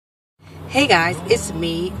Hey guys, it's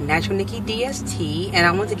me, Natural Nikki DST, and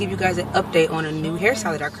I want to give you guys an update on a new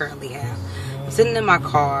hairstyle that I currently have. I'm sitting in my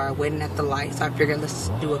car, waiting at the light, so I figured let's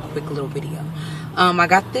do a quick little video. I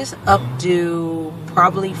got this updo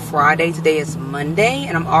probably Friday. Today is Monday,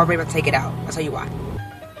 and I'm already about to take it out. I'll tell you why.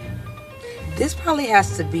 This probably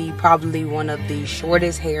has to be one of the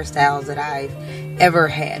shortest hairstyles that I've ever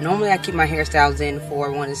had. Normally I keep my hairstyles in for,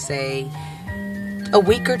 I want to say, a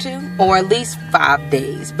week or two, or at least 5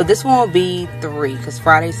 days, but this one will be 3 because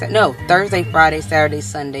Thursday, Friday, Saturday,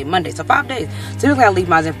 Sunday, Monday, so 5 days. So usually I leave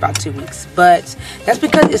mine in for about 2 weeks, but that's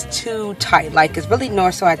because it's too tight. Like, it's really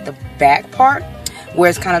more so at the back part where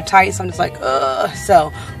it's kind of tight, so I'm just like, ugh. So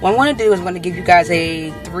what I want to do is I'm going to give you guys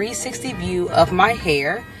a 360 view of my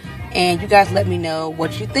hair, and you guys let me know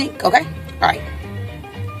what you think. Okay, all right,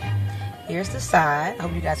 here's the side. I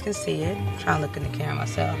hope you guys can see it. I'm trying to look in the camera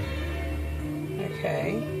myself.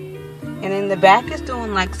 Okay, and then the back is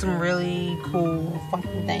doing like some really cool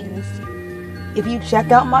funky things. If you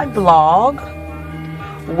check out my blog,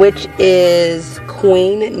 which is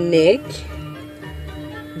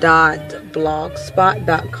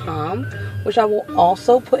queennick.blogspot.com, which I will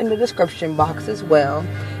also put in the description box as well.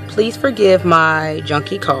 Please forgive my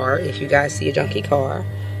junky car. If you guys see a junky car,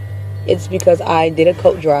 it's because I did a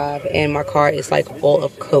coat drive and my car is like full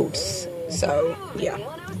of coats. So yeah.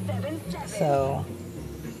 So,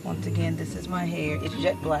 once again, this is my hair. It's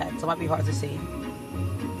jet black, so it might be hard to see.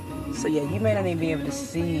 So yeah, you may not even be able to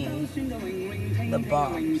see the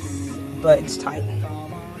bumps, but it's tight.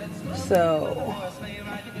 So,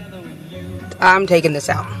 I'm taking this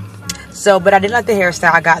out. So, but I did like the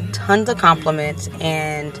hairstyle. I got tons of compliments,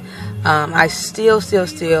 and I still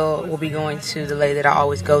will be going to the lady that I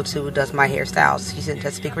always go to who does my hairstyles. She's in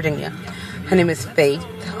Chesapeake, Virginia. Her name is Faith.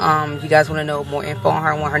 You guys want to know more info on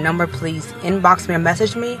her and want her number, please inbox me or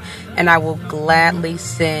message me, and I will gladly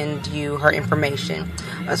send you her information.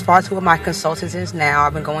 As far as who my consultants is now,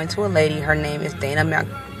 I've been going to a lady. Her name is Dana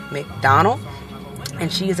McDonald,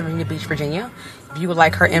 and she is in Virginia Beach, Virginia. If you would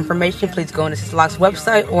like her information, please go on Sister Lock's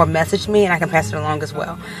website or message me, and I can pass it along as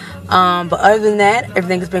well. But other than that,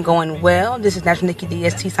 everything has been going well. This is Natural Nikki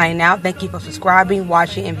DST signing out. Thank you for subscribing,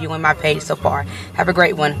 watching, and viewing my page so far. Have a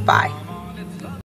great one. Bye.